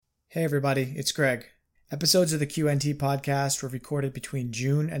Hey everybody, it's Greg. Episodes of the QNT podcast were recorded between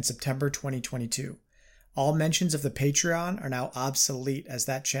June and September 2022. All mentions of the Patreon are now obsolete as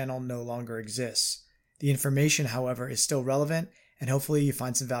that channel no longer exists. The information, however, is still relevant and hopefully you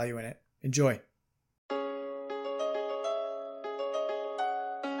find some value in it. Enjoy.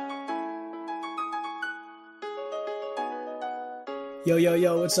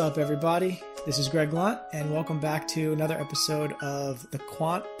 Yo, what's up everybody? This is Greg Lunt, and welcome back to another episode of the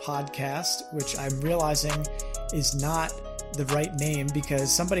Quant Podcast, which I'm realizing is not the right name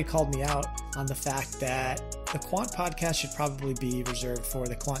because somebody called me out on the fact that the Quant Podcast should probably be reserved for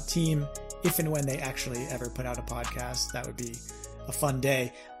the Quant team if and when they actually ever put out a podcast. That would be a fun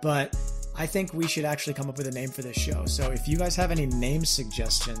day, but I think we should actually come up with a name for this show. So if you guys have any name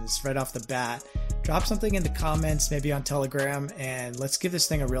suggestions right off the bat, drop something in the comments, maybe on Telegram, and let's give this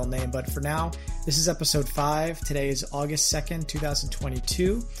thing a real name. But for now, this is episode 5. Today is August 2nd,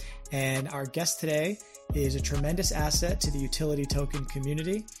 2022. And our guest today is a tremendous asset to the utility token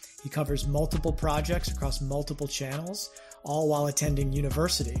community. He covers multiple projects across multiple channels, all while attending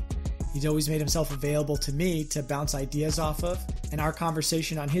university. He's always made himself available to me to bounce ideas off of. And our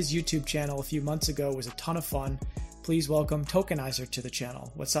conversation on his YouTube channel a few months ago was a ton of fun. Please welcome Tokenicer to the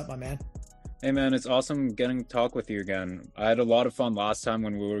channel. What's up, my man? Hey man, it's awesome getting to talk with you again. I had a lot of fun last time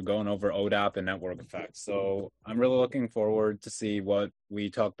when we were going over ODAP and network effects. So I'm really looking forward to see what we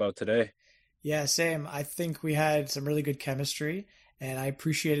talk about today. Yeah, same. I think we had some really good chemistry and I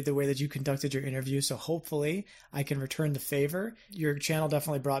appreciated the way that you conducted your interview. So hopefully I can return the favor. Your channel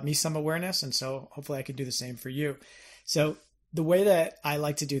definitely brought me some awareness. And so hopefully I can do the same for you. So the way that I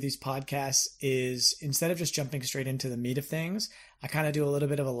like to do these podcasts is instead of just jumping straight into the meat of things, I kind of do a little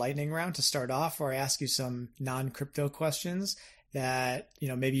bit of a lightning round to start off where I ask you some non-crypto questions that,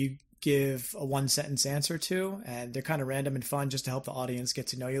 maybe you give a one sentence answer to, and they're kind of random and fun just to help the audience get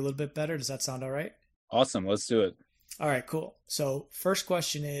to know you a little bit better. Does that sound all right? Awesome. Let's do it. All right, cool. So first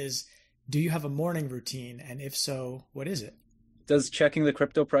question is, do you have a morning routine? And if so, what is it? Does checking the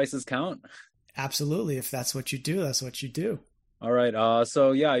crypto prices count? Absolutely. If that's what you do, that's what you do. All right.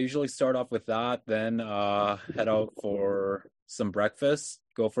 I usually start off with that, then head out for some breakfast,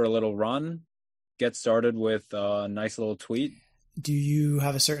 go for a little run, get started with a nice little tweet. Do you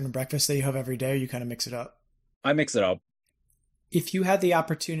have a certain breakfast that you have every day, or you kind of mix it up? I mix it up. If you had the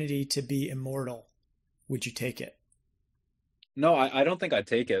opportunity to be immortal, would you take it? No, I don't think I'd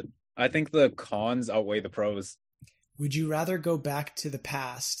take it. I think the cons outweigh the pros. Would you rather go back to the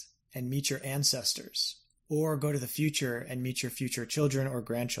past and meet your ancestors, or go to the future and meet your future children or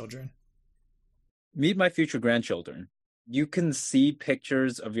grandchildren? Meet my future grandchildren. You can see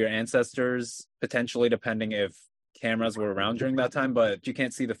pictures of your ancestors, potentially depending if cameras were around during that time, but you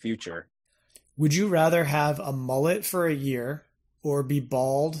can't see the future. Would you rather have a mullet for a year or be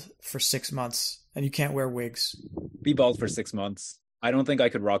bald for 6 months? And you can't wear wigs. Be bald for 6 months. I don't think I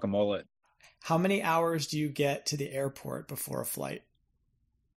could rock a mullet. How many hours do you get to the airport before a flight?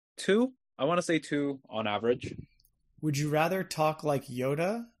 2. I want to say 2 on average. Would you rather talk like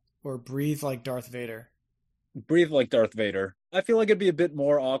Yoda or breathe like Darth Vader? Breathe like Darth Vader. I feel like it'd be a bit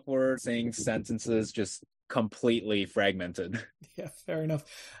more awkward saying sentences just completely fragmented. Yeah, fair enough.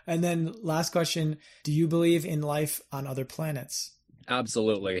 And then last question, do you believe in life on other planets?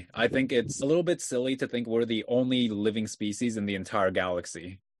 Absolutely. I think it's a little bit silly to think we're the only living species in the entire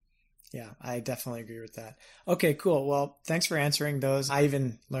galaxy. Yeah, I definitely agree with that. Okay, cool. Well, thanks for answering those. I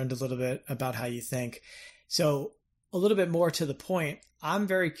even learned a little bit about how you think. So a little bit more to the point, I'm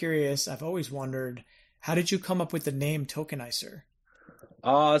very curious. I've always wondered, how did you come up with the name Tokenicer?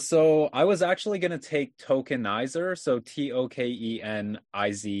 So I was actually going to take Tokenizer, so Tokenizer,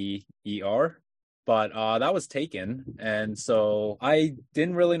 but that was taken. And so I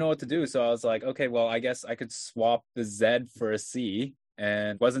didn't really know what to do. So I was like, okay, well, I guess I could swap the Z for a C,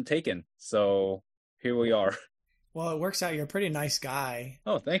 and wasn't taken. So here we are. Well, it works out. You're a pretty nice guy.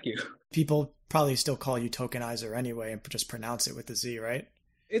 Oh, thank you. People probably still call you Tokenizer anyway and just pronounce it with the Z, right?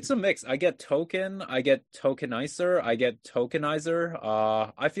 It's a mix. I get token, I get Tokenicer, I get Tokenizer.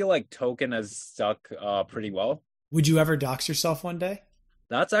 I feel like token has stuck pretty well. Would you ever dox yourself one day?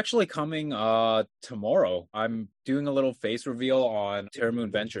 That's actually coming tomorrow. I'm doing a little face reveal on Terra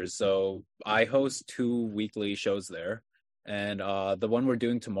Moon Ventures. So I host 2 weekly shows there. And the one we're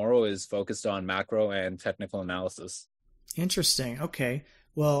doing tomorrow is focused on macro and technical analysis. Interesting. Okay.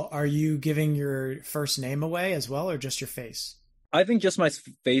 Well, are you giving your first name away as well, or just your face? I think just my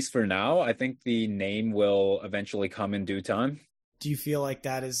face for now. I think the name will eventually come in due time. Do you feel like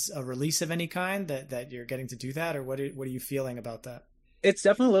that is a release of any kind, that you're getting to do that? Or what are you feeling about that? It's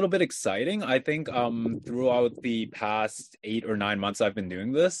definitely a little bit exciting. I think throughout the past 8 or 9 months I've been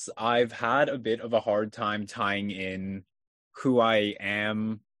doing this, I've had a bit of a hard time tying in who I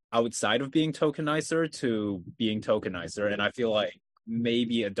am outside of being Tokenicer to being Tokenicer. And I feel like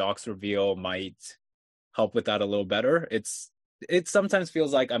maybe a docs reveal might help with that a little better. It sometimes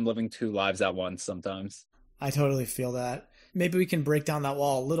feels like I'm living two lives at once sometimes. I totally feel that. Maybe we can break down that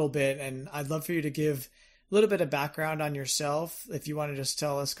wall a little bit, and I'd love for you to give a little bit of background on yourself. If you want to just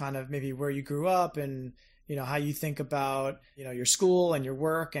tell us kind of maybe where you grew up and how you think about your school and your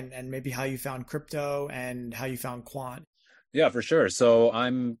work, and maybe how you found crypto and how you found quant. Yeah, for sure. So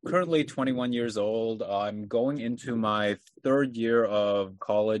I'm currently 21 years old. I'm going into my third year of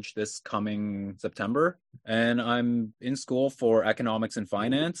college this coming September, and I'm in school for economics and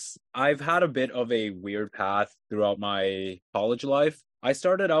finance. I've had a bit of a weird path throughout my college life. I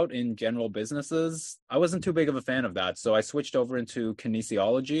started out in general businesses. I wasn't too big of a fan of that, so I switched over into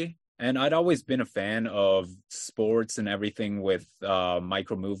kinesiology. And I'd always been a fan of sports and everything with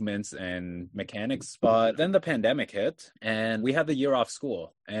micro movements and mechanics. But then the pandemic hit and we had the year off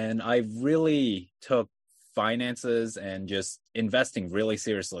school. And I really took finances and just investing really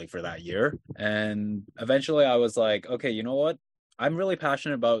seriously for that year. And eventually I was like, okay, you know what? I'm really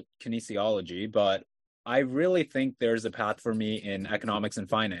passionate about kinesiology, but I really think there's a path for me in economics and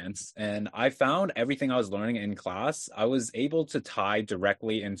finance. And I found everything I was learning in class, I was able to tie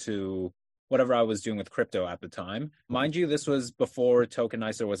directly into whatever I was doing with crypto at the time. Mind you, this was before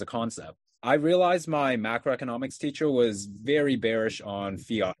Tokenicer was a concept. I realized my macroeconomics teacher was very bearish on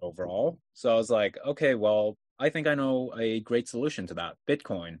fiat overall. So I was like, okay, well, I think I know a great solution to that,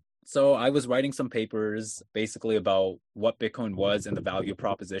 Bitcoin. So I was writing some papers basically about what Bitcoin was and the value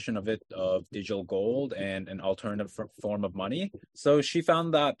proposition of it, of digital gold and an alternative form of money. So she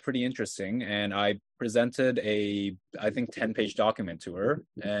found that pretty interesting. And I presented I think, 10-page document to her.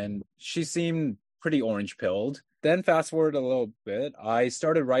 And she seemed pretty orange pilled. Then fast forward a little bit, I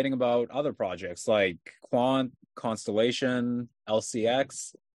started writing about other projects like Quant, Constellation,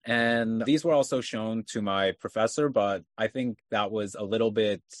 LCX. And these were also shown to my professor, but I think that was a little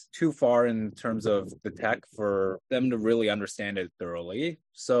bit too far in terms of the tech for them to really understand it thoroughly.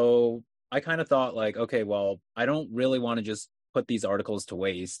 So I kind of thought like, okay, well, I don't really want to just put these articles to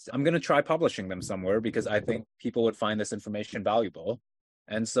waste. I'm going to try publishing them somewhere because I think people would find this information valuable.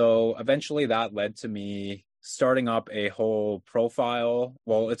 And so eventually that led to me starting up a whole profile.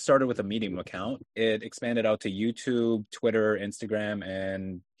 Well, it started with a Medium account. It expanded out to YouTube, Twitter, Instagram,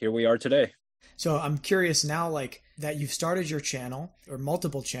 and here we are today. So I'm curious now, like that you've started your channel or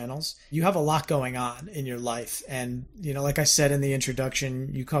multiple channels, you have a lot going on in your life. And, like I said in the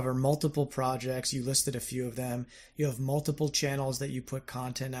introduction, you cover multiple projects. You listed a few of them. You have multiple channels that you put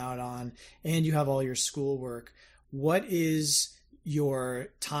content out on, and you have all your schoolwork. What is your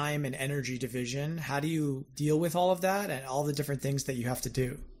time and energy division? How do you deal with all of that and all the different things that you have to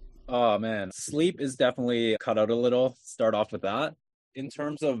do? Oh man, sleep is definitely cut out a little. Start off with that. In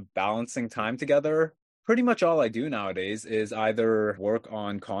terms of balancing time together, pretty much all I do nowadays is either work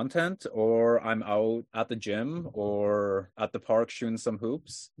on content or I'm out at the gym or at the park shooting some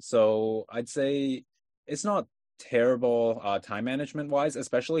hoops. So I'd say it's not terrible time management wise,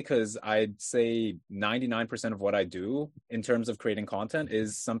 especially because I'd say 99% of what I do in terms of creating content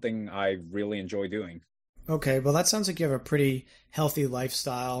is something I really enjoy doing. Okay, well, that sounds like you have a pretty healthy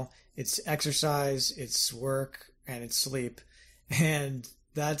lifestyle. It's exercise, it's work, and it's sleep. And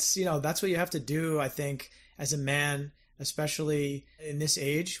that's what you have to do, I think, as a man, especially in this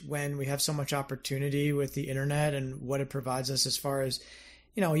age when we have so much opportunity with the internet and what it provides us as far as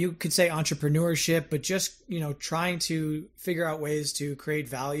you could say entrepreneurship, but just, trying to figure out ways to create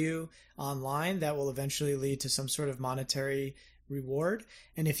value online that will eventually lead to some sort of monetary reward.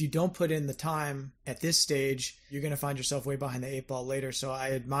 And if you don't put in the time at this stage, you're going to find yourself way behind the eight ball later. So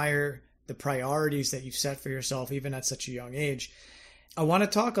I admire the priorities that you've set for yourself, even at such a young age. I want to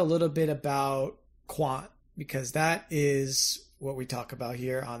talk a little bit about quant because that is what we talk about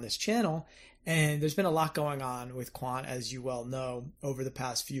here on this channel. And there's been a lot going on with quant, as you well know, over the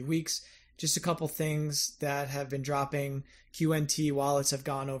past few weeks. Just a couple things that have been dropping. QNT wallets have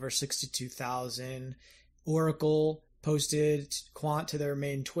gone over 62,000. Oracle posted quant to their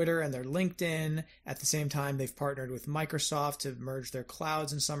main Twitter and their LinkedIn. At the same time, they've partnered with Microsoft to merge their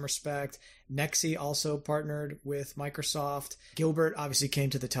clouds in some respect. Nexi also partnered with Microsoft. Gilbert obviously came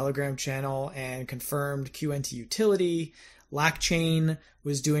to the Telegram channel and confirmed QNT utility. LackChain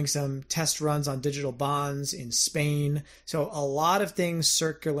was doing some test runs on digital bonds in Spain. So a lot of things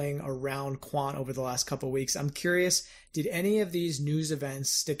circling around quant over the last couple of weeks. I'm curious, did any of these news events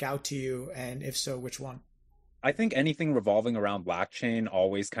stick out to you? And if so, which one? I think anything revolving around blockchain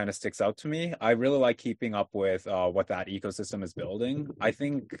always kind of sticks out to me. I really like keeping up with what that ecosystem is building. I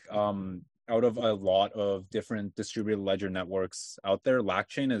think out of a lot of different distributed ledger networks out there,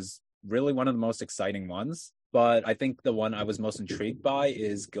 blockchain is really one of the most exciting ones. But I think the one I was most intrigued by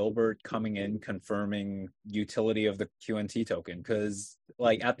is Gilbert coming in, confirming utility of the QNT token. Because,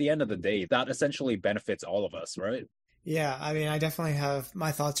 like, at the end of the day, that essentially benefits all of us, right? Yeah, I mean, I definitely have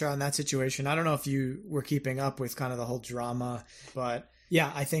my thoughts around that situation. I don't know if you were keeping up with kind of the whole drama, but yeah,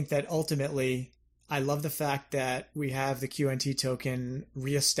 I think that ultimately, I love the fact that we have the QNT token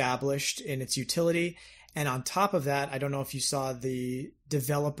reestablished in its utility. And on top of that, I don't know if you saw the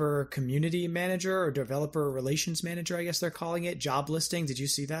developer community manager or developer relations manager, I guess they're calling it, job listing. Did you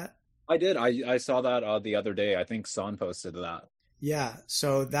see that? I did. I saw that the other day. I think Son posted that. Yeah,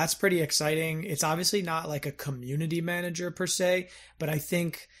 so that's pretty exciting. It's obviously not like a community manager per se, but I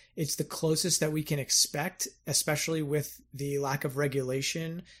think it's the closest that we can expect, especially with the lack of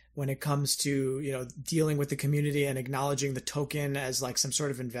regulation when it comes to, dealing with the community and acknowledging the token as like some sort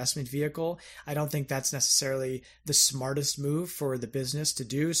of investment vehicle. I don't think that's necessarily the smartest move for the business to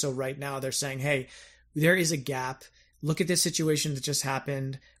do. So right now they're saying, hey, there is a gap. Look at this situation that just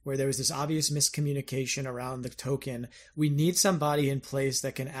happened where there was this obvious miscommunication around the token. We need somebody in place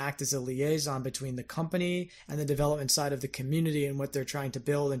that can act as a liaison between the company and the development side of the community and what they're trying to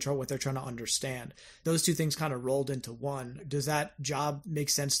build and what they're trying to understand. Those two things kind of rolled into one. Does that job make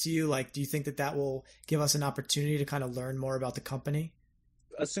sense to you? Like, do you think that that will give us an opportunity to kind of learn more about the company?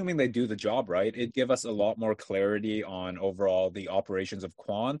 Assuming they do the job right, it'd give us a lot more clarity on overall the operations of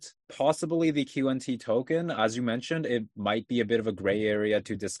Quant. Possibly the QNT token, as you mentioned, it might be a bit of a gray area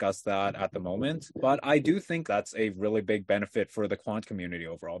to discuss that at the moment. But I do think that's a really big benefit for the Quant community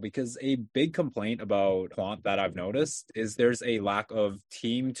overall, because a big complaint about Quant that I've noticed is there's a lack of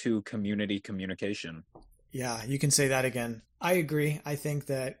team to community communication. Yeah, you can say that again. I agree. I think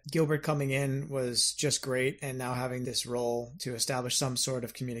that Gilbert coming in was just great. And now having this role to establish some sort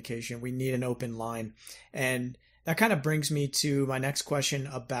of communication, we need an open line. And that kind of brings me to my next question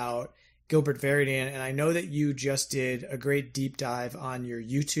about Gilbert Veridian. And I know that you just did a great deep dive on your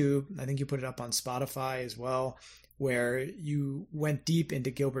YouTube. I think you put it up on Spotify as well, where you went deep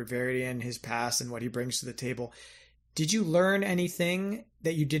into Gilbert Veridian, his past, and what he brings to the table. Did you learn anything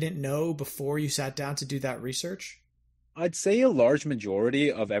that you didn't know before you sat down to do that research? I'd say a large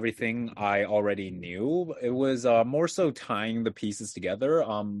majority of everything I already knew. It was more so tying the pieces together.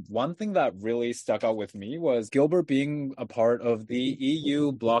 One thing that really stuck out with me was Gilbert being a part of the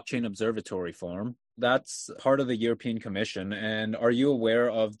EU Blockchain Observatory Forum. That's part of the European Commission. And are you aware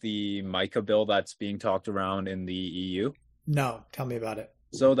of the MiCA bill that's being talked around in the EU? No, tell me about it.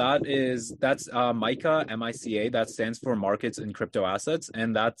 So that's MiCA, MICA, that stands for Markets in Crypto Assets,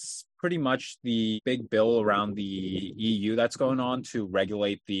 and that's pretty much the big bill around the EU that's going on to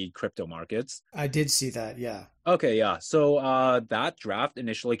regulate the crypto markets. I did see that, yeah. Okay, yeah. So that draft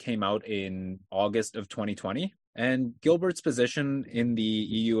initially came out in August of 2020. And Gilbert's position in the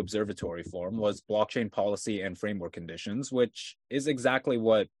EU Observatory Forum was blockchain policy and framework conditions, which is exactly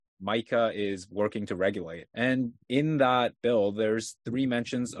what MiCA is working to regulate. And in that bill, there's three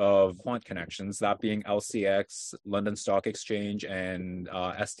mentions of quant connections, that being LCX, London Stock Exchange, and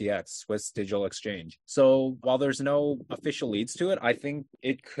SDX, Swiss Digital Exchange. So while there's no official leads to it, I think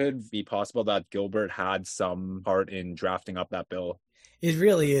it could be possible that Gilbert had some part in drafting up that bill. It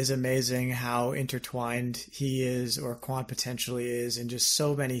really is amazing how intertwined he is, or Quant potentially is, in just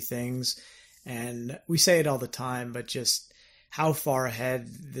so many things. And we say it all the time, but just how far ahead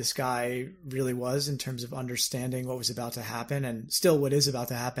this guy really was in terms of understanding what was about to happen and still what is about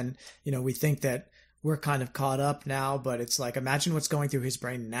to happen. We think that we're kind of caught up now, but it's like, imagine what's going through his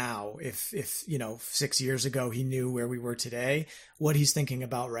brain now. If 6 years ago he knew where we were today, what he's thinking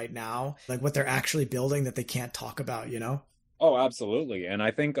about right now, like what they're actually building that they can't talk about. Oh, absolutely. And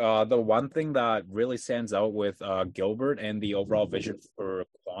I think the one thing that really stands out with Gilbert and the overall vision for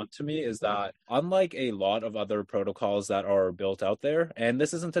Quant to me is that unlike a lot of other protocols that are built out there, and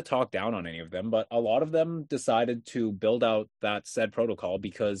this isn't to talk down on any of them, but a lot of them decided to build out that said protocol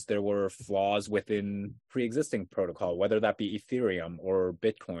because there were flaws within pre-existing protocol, whether that be Ethereum or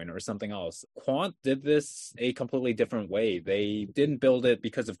Bitcoin or something else. Quant did this a completely different way. They didn't build it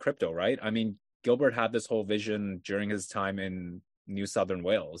because of crypto, right? I mean, Gilbert had this whole vision during his time in New Southern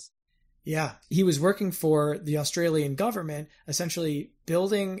Wales. Yeah, he was working for the Australian government, essentially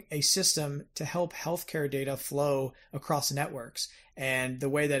building a system to help healthcare data flow across networks. And the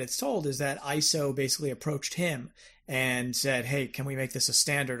way that it's told is that ISO basically approached him and said, hey, can we make this a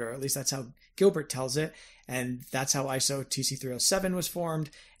standard? Or at least that's how Gilbert tells it. And that's how ISO TC307 was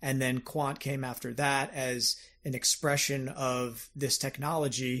formed. And then Quant came after that as an expression of this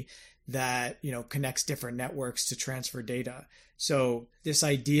technology that, connects different networks to transfer data. So this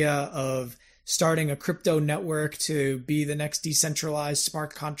idea of starting a crypto network to be the next decentralized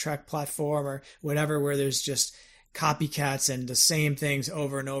smart contract platform or whatever, where there's just copycats and the same things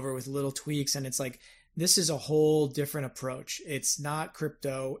over and over with little tweaks. And it's like, this is a whole different approach. It's not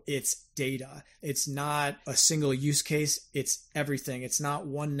crypto, it's data. It's not a single use case, it's everything. It's not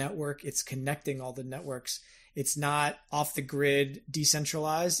one network, it's connecting all the networks. It's not off the grid,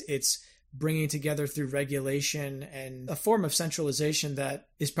 decentralized. It's bringing together through regulation and a form of centralization that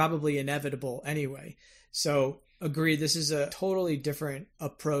is probably inevitable anyway. So agree, this is a totally different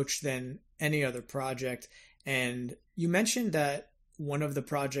approach than any other project. And you mentioned that one of the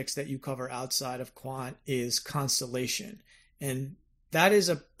projects that you cover outside of Quant is Constellation. And that is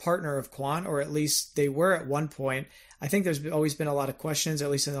a partner of Quant, or at least they were at one point. I think there's always been a lot of questions, at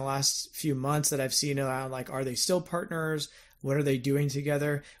least in the last few months, that I've seen around, like, are they still partners? What are they doing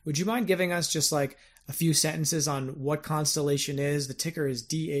together? Would you mind giving us just like a few sentences on what Constellation is? The ticker is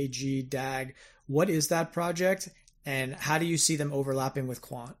DAG. What is that project? And how do you see them overlapping with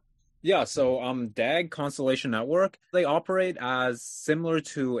Quant? Yeah, so DAG Constellation Network, they operate as similar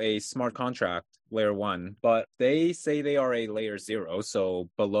to a smart contract layer 1, but they say they are a layer 0, so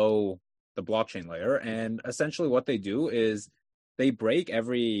below the blockchain layer. And essentially what they do is they break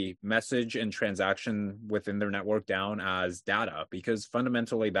every message and transaction within their network down as data, because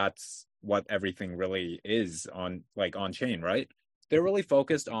fundamentally that's what everything really is on chain, right? They're really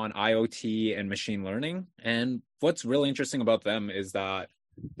focused on IoT and machine learning. And what's really interesting about them is that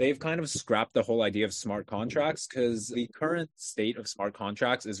they've kind of scrapped the whole idea of smart contracts, because the current state of smart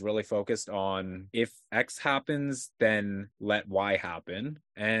contracts is really focused on if X happens, then let Y happen.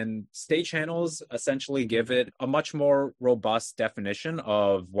 And state channels essentially give it a much more robust definition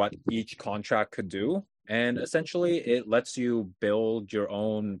of what each contract could do. And essentially, it lets you build your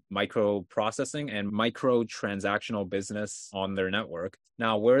own microprocessing and micro transactional business on their network.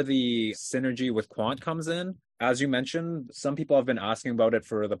 Now, where the synergy with Quant comes in, as you mentioned, some people have been asking about it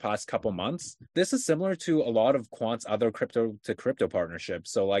for the past couple months. This is similar to a lot of Quant's other crypto to crypto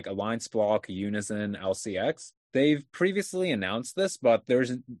partnerships. So like Alliance Block, Unison, LCX. They've previously announced this, but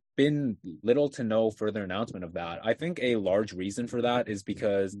there's been little to no further announcement of that. I think a large reason for that is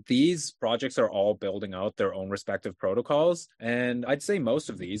because these projects are all building out their own respective protocols. And I'd say most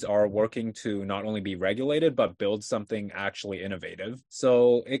of these are working to not only be regulated, but build something actually innovative.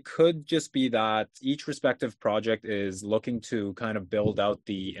 So it could just be that each respective project is looking to kind of build out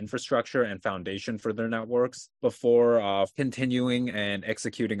the infrastructure and foundation for their networks before continuing and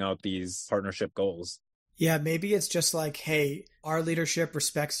executing out these partnership goals. Yeah, maybe it's just like, hey, our leadership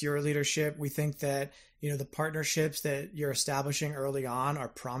respects your leadership. We think that, the partnerships that you're establishing early on are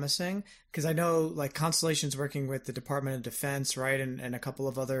promising. Because I know like Constellation's working with the Department of Defense, right? And a couple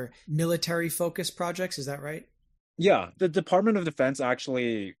of other military focused projects. Is that right? Yeah, the Department of Defense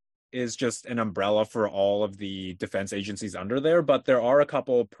actually is just an umbrella for all of the defense agencies under there, but there are a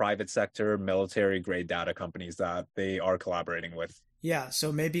couple private sector military grade data companies that they are collaborating with. Yeah,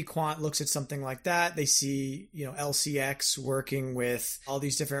 so maybe Quant looks at something like that. They see, LCX working with all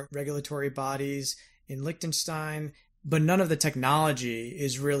these different regulatory bodies in Liechtenstein, but none of the technology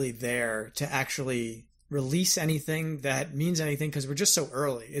is really there to actually release anything that means anything because we're just so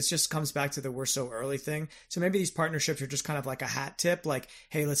early. It just comes back to the we're so early thing. So maybe these partnerships are just kind of like a hat tip, like,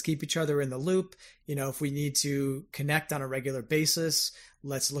 hey, let's keep each other in the loop. If we need to connect on a regular basis,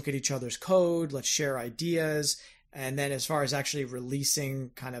 let's look at each other's code, let's share ideas. And then as far as actually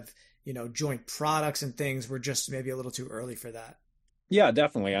releasing kind of, joint products and things, we're just maybe a little too early for that. Yeah,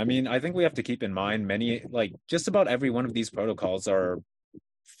 definitely. I mean, I think we have to keep in mind just about every one of these protocols are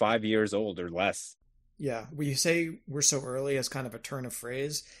 5 years old or less. Yeah, we say we're so early as kind of a turn of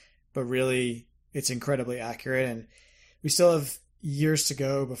phrase, but really it's incredibly accurate. And we still have years to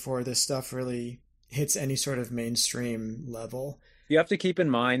go before this stuff really hits any sort of mainstream level. You have to keep in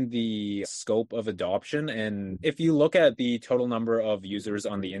mind the scope of adoption. And if you look at the total number of users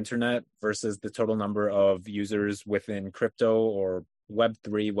on the internet versus the total number of users within crypto or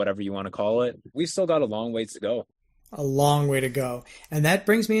Web3, whatever you want to call it, we've still got a long ways to go. A long way to go. And that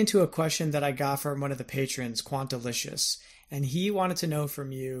brings me into a question that I got from one of the patrons, Quantalicious. And he wanted to know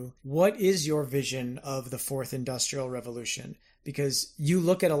from you, what is your vision of the fourth industrial revolution? because you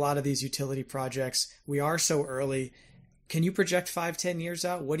look at a lot of these utility projects, we are so early. Can you project 5, 10 years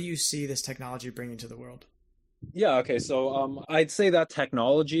out? What do you see this technology bringing to the world? Yeah, okay. So I'd say that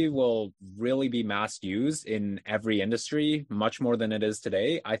technology will really be mass used in every industry, much more than it is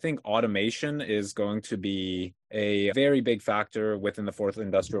today. I think automation is going to be a very big factor within the fourth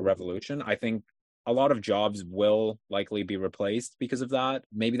industrial revolution. I think a lot of jobs will likely be replaced because of that.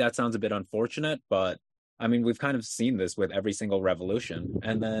 Maybe that sounds a bit unfortunate, but I mean, we've kind of seen this with every single revolution.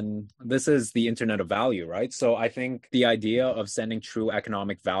 And then this is the Internet of Value, right? So I think the idea of sending true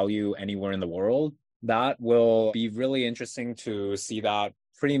economic value anywhere in the world, that will be really interesting to see that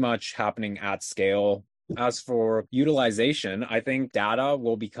pretty much happening at scale. As for utilization, I think data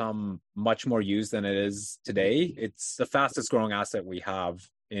will become much more used than it is today. It's the fastest growing asset we have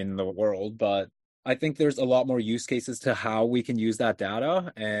in the world, but I think there's a lot more use cases to how we can use that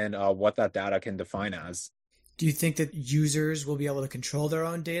data and what that data can define as. Do you think that users will be able to control their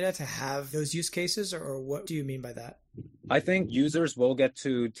own data to have those use cases, or what do you mean by that? I think users will get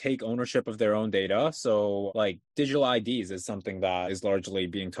to take ownership of their own data. So, like digital IDs is something that is largely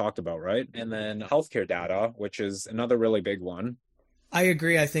being talked about, right? And then healthcare data, which is another really big one. I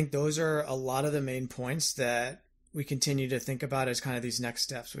agree. I think those are a lot of the main points that we continue to think about as kind of these next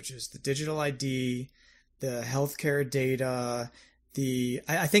steps, which is the digital ID, the healthcare data,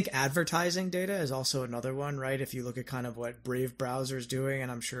 I think advertising data is also another one, right? If you look at kind of what Brave browser is doing,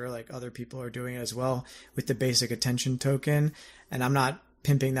 and I'm sure like other people are doing it as well with the basic attention token. And I'm not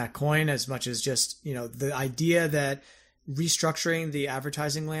pimping that coin as much as just, the idea that restructuring the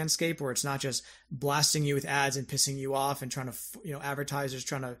advertising landscape where it's not just blasting you with ads and pissing you off and trying to, advertisers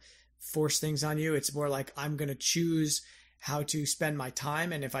trying to force things on you. It's more like I'm going to choose how to spend my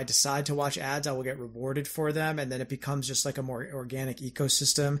time. And if I decide to watch ads, I will get rewarded for them. And then it becomes just like a more organic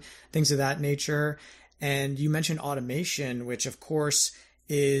ecosystem, things of that nature. And you mentioned automation, which of course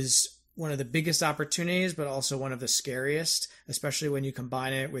is one of the biggest opportunities, but also one of the scariest, especially when you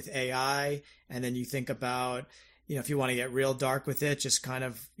combine it with AI. And then you think about, if you want to get real dark with it, just kind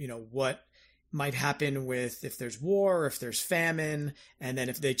of, what might happen with if there's war, if there's famine, and then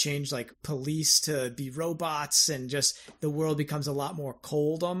if they change like police to be robots and just the world becomes a lot more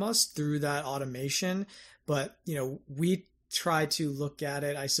cold almost through that automation. But, we try to look at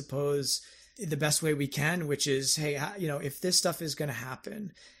it, I suppose, the best way we can, which is, hey, if this stuff is going to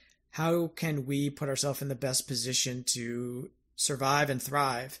happen, how can we put ourselves in the best position to survive and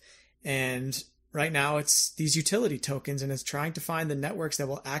thrive? And right now, it's these utility tokens, and it's trying to find the networks that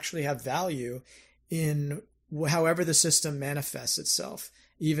will actually have value in however the system manifests itself,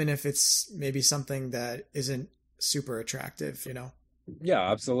 even if it's maybe something that isn't super attractive,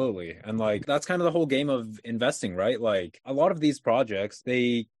 Yeah, absolutely. And like that's kind of the whole game of investing, right? Like a lot of these projects,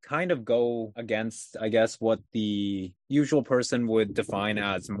 they kind of go against, I guess, what the usual person would define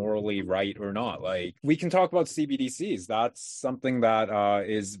as morally right or not. Like we can talk about CBDCs. That's something that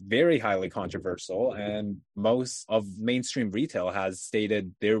is very highly controversial. And most of mainstream retail has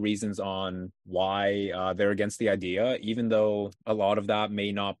stated their reasons on why they're against the idea, even though a lot of that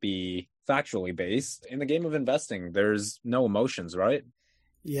may not be factually based. In the game of investing, there's no emotions, right?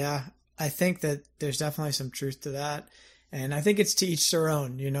 Yeah, I think that there's definitely some truth to that. And I think it's to each their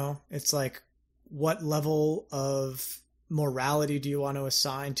own, It's like, what level of morality do you want to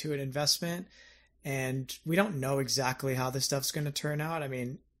assign to an investment? And we don't know exactly how this stuff's going to turn out. I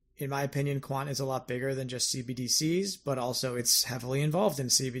mean, in my opinion, quant is a lot bigger than just CBDCs, but also it's heavily involved in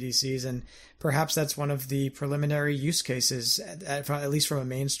CBDCs. And perhaps that's one of the preliminary use cases, at least from a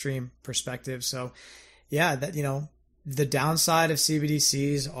mainstream perspective. So yeah, that, the downside of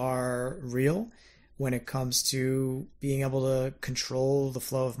CBDCs are real when it comes to being able to control the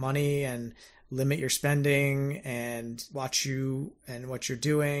flow of money and limit your spending and watch you and what you're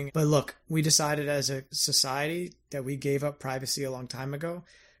doing. But look, we decided as a society that we gave up privacy a long time ago.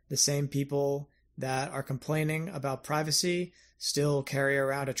 The same people that are complaining about privacy still carry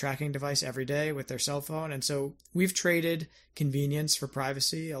around a tracking device every day with their cell phone. And so we've traded convenience for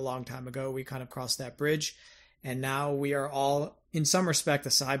privacy a long time ago. We kind of crossed that bridge. And now we are all, in some respect, a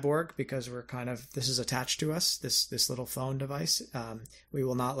cyborg because this is attached to us, this little phone device. We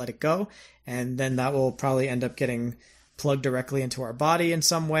will not let it go. And then that will probably end up getting plugged directly into our body in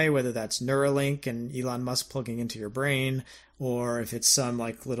some way, whether that's Neuralink and Elon Musk plugging into your brain, or if it's some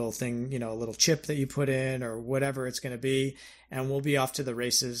like little thing, a little chip that you put in or whatever it's going to be, and we'll be off to the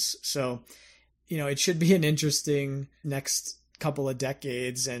races. So, it should be an interesting next couple of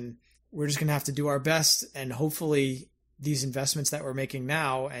decades, and we're just going to have to do our best. And hopefully these investments that we're making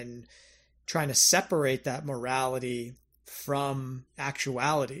now and trying to separate that morality from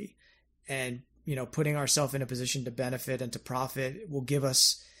actuality and putting ourselves in a position to benefit and to profit will give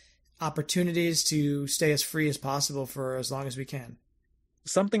us opportunities to stay as free as possible for as long as we can.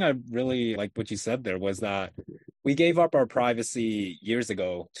 Something I really like what you said there was that we gave up our privacy years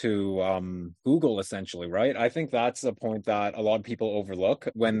ago to Google, essentially, right? I think that's a point that a lot of people overlook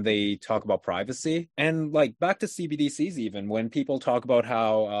when they talk about privacy. And like back to CBDCs, even when people talk about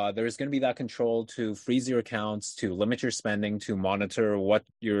how there's going to be that control to freeze your accounts, to limit your spending, to monitor what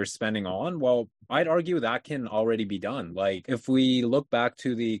you're spending on. Well, I'd argue that can already be done. Like if we look back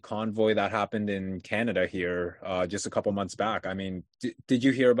to the convoy that happened in Canada here just a couple months back, I mean, did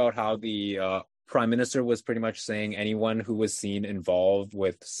you hear about how the Prime Minister was pretty much saying anyone who was seen involved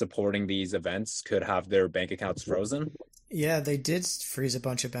with supporting these events could have their bank accounts frozen? Yeah, they did freeze a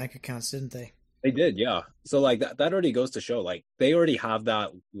bunch of bank accounts, didn't they? They did, yeah. So like that already goes to show like they already have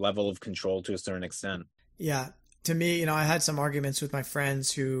that level of control to a certain extent. Yeah. To me, I had some arguments with my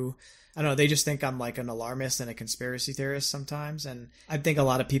friends who, I don't know, they just think I'm like an alarmist and a conspiracy theorist sometimes. And I think a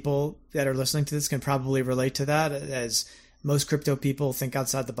lot of people that are listening to this can probably relate to that, as most crypto people think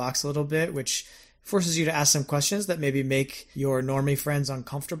outside the box a little bit, which forces you to ask some questions that maybe make your normie friends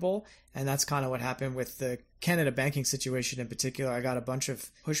uncomfortable. And that's kind of what happened with the Canada banking situation in particular. I got a bunch of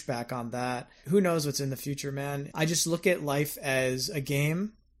pushback on that. Who knows what's in the future, man? I just look at life as a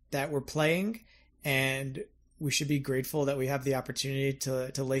game that we're playing, and we should be grateful that we have the opportunity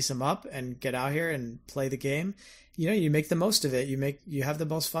to lace them up and get out here and play the game. You make the most of it. You have the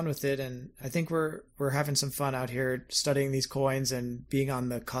most fun with it. And I think we're having some fun out here studying these coins and being on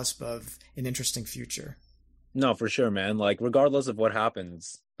the cusp of an interesting future. No, for sure, man. Like regardless of what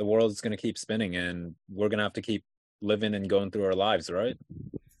happens, the world is going to keep spinning and we're going to have to keep living and going through our lives, right?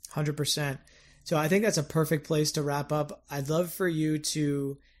 100%. So I think that's a perfect place to wrap up. I'd love for you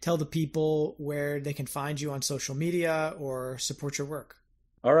to tell the people where they can find you on social media or support your work.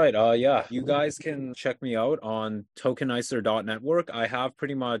 All right. Yeah, you guys can check me out on Tokenicer.network. I have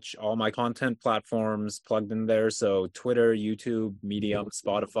pretty much all my content platforms plugged in there. So Twitter, YouTube, Medium,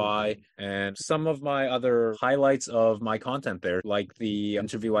 Spotify, and some of my other highlights of my content there, like the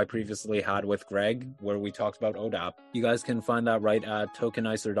interview I previously had with Greg, where we talked about ODAP. You guys can find that right at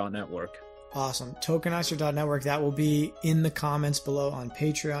Tokenicer.network. Awesome. Tokenicer.network. That will be in the comments below on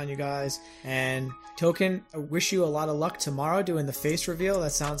Patreon, you guys. And Token, I wish you a lot of luck tomorrow doing the face reveal.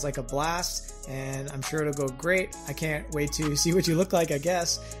 That sounds like a blast, and I'm sure it'll go great. I can't wait to see what you look like, I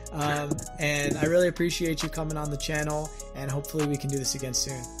guess. And I really appreciate you coming on the channel, and hopefully we can do this again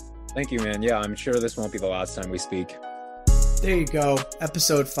soon. Thank you, man. Yeah, I'm sure this won't be the last time we speak. There you go.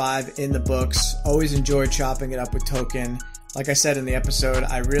 Episode 5 in the books. Always enjoyed chopping it up with Token. Like I said in the episode,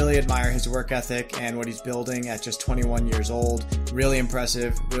 I really admire his work ethic and what he's building at just 21 years old. Really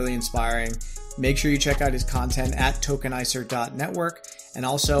impressive, really inspiring. Make sure you check out his content at tokenicer.network. And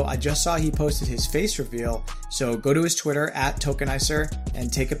also, I just saw he posted his face reveal, so go to his Twitter at Tokenicer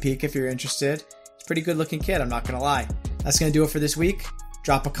and take a peek if you're interested. He's a pretty good looking kid, I'm not going to lie. That's going to do it for this week.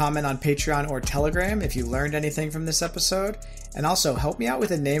 Drop a comment on Patreon or Telegram if you learned anything from this episode. And also, help me out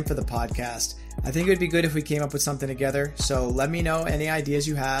with a name for the podcast. I think it would be good if we came up with something together. So let me know any ideas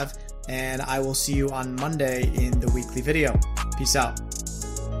you have, and I will see you on Monday in the weekly video. Peace out.